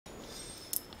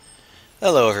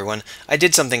Hello everyone. I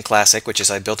did something classic, which is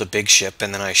I built a big ship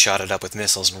and then I shot it up with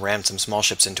missiles and rammed some small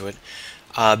ships into it,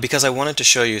 because I wanted to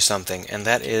show you something, and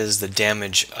that is the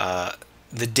damage.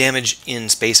 The damage in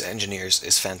Space Engineers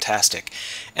is fantastic,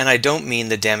 and I don't mean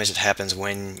the damage that happens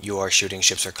when you are shooting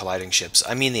ships or colliding ships.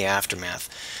 I mean the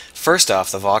aftermath. First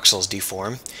off, the voxels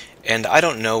deform, and I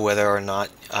don't know whether or not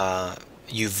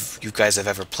you guys have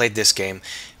ever played this game,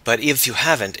 but if you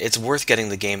haven't, it's worth getting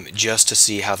the game just to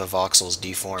see how the voxels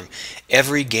deform.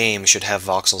 Every game should have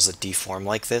voxels that deform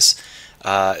like this.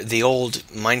 The old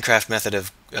Minecraft method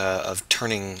of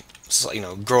turning,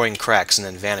 growing cracks and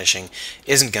then vanishing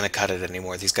isn't going to cut it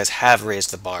anymore. These guys have raised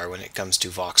the bar when it comes to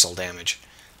voxel damage.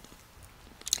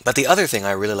 But the other thing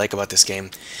I really like about this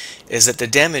game is that the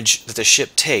damage that the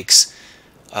ship takes,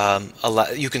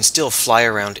 you can still fly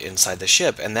around inside the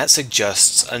ship, and that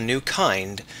suggests a new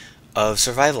kind of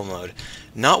survival mode.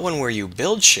 Not one where you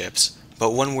build ships,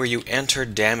 but one where you enter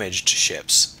damaged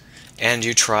ships, and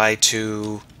you try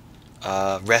to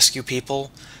rescue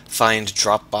people, find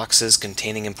drop boxes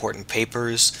containing important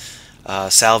papers,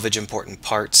 salvage important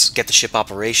parts, get the ship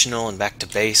operational and back to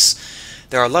base.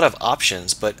 There are a lot of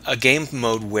options, but a game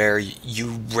mode where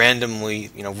you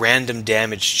randomly, random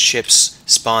damaged ships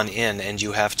spawn in and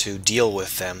you have to deal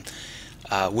with them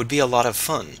would be a lot of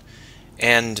fun.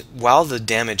 And while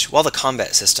the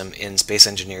combat system in Space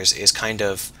Engineers is kind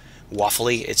of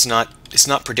waffly, it's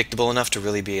not predictable enough to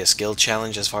really be a skill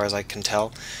challenge as far as I can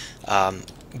tell.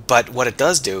 But what it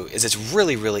does do is it's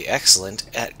really, really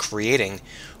excellent at creating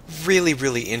really,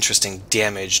 really interesting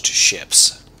damaged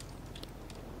ships.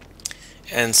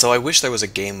 And so I wish there was a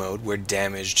game mode where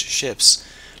damaged ships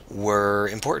were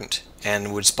important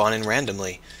and would spawn in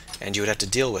randomly, and you would have to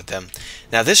deal with them.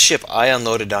 Now this ship, I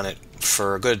unloaded on it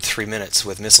for a good 3 minutes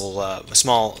with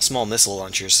small missile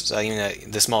launchers,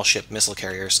 the small ship missile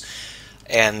carriers,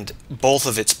 and both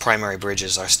of its primary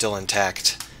bridges are still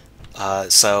intact.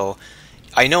 So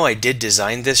I know I did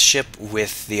design this ship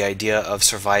with the idea of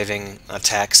surviving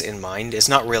attacks in mind. It's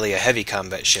not really a heavy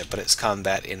combat ship, but it's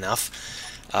combat enough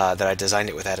that I designed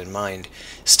it with that in mind.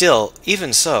 Still,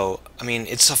 even so, I mean,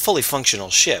 it's a fully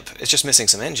functional ship. It's just missing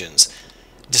some engines,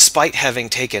 despite having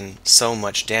taken so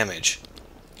much damage.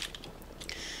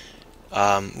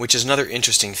 Which is another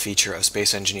interesting feature of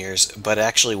Space Engineers, but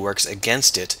actually works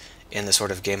against it in the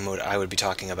sort of game mode I would be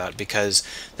talking about, because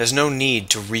there's no need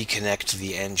to reconnect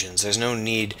the engines. There's no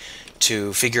need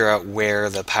to figure out where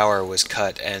the power was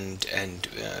cut and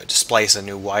splice a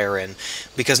new wire in,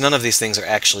 because none of these things are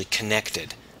actually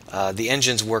connected. The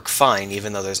engines work fine,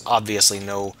 even though there's obviously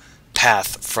no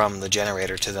path from the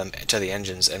generator to the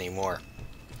engines anymore.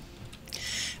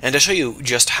 And to show you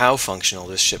just how functional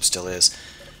this ship still is,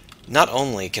 not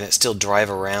only can it still drive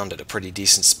around at a pretty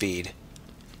decent speed,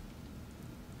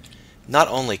 not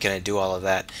only can it do all of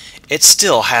that, it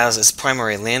still has its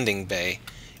primary landing bay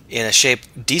in a shape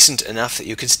decent enough that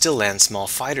you can still land small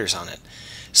fighters on it.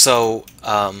 So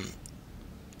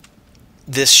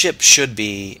this ship should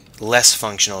be less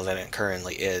functional than it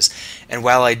currently is, and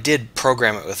while I did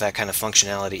program it with that kind of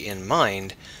functionality in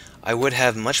mind, I would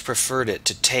have much preferred it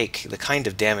to take the kind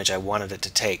of damage I wanted it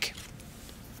to take,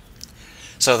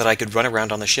 so that I could run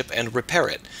around on the ship and repair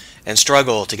it, and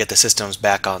struggle to get the systems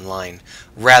back online,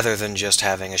 rather than just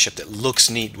having a ship that looks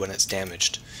neat when it's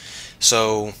damaged.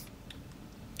 So,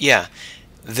 yeah,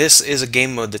 this is a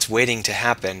game mode that's waiting to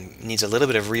happen. It needs a little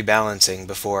bit of rebalancing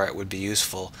before it would be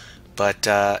useful, but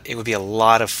it would be a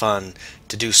lot of fun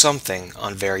to do something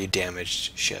on very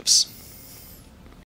damaged ships.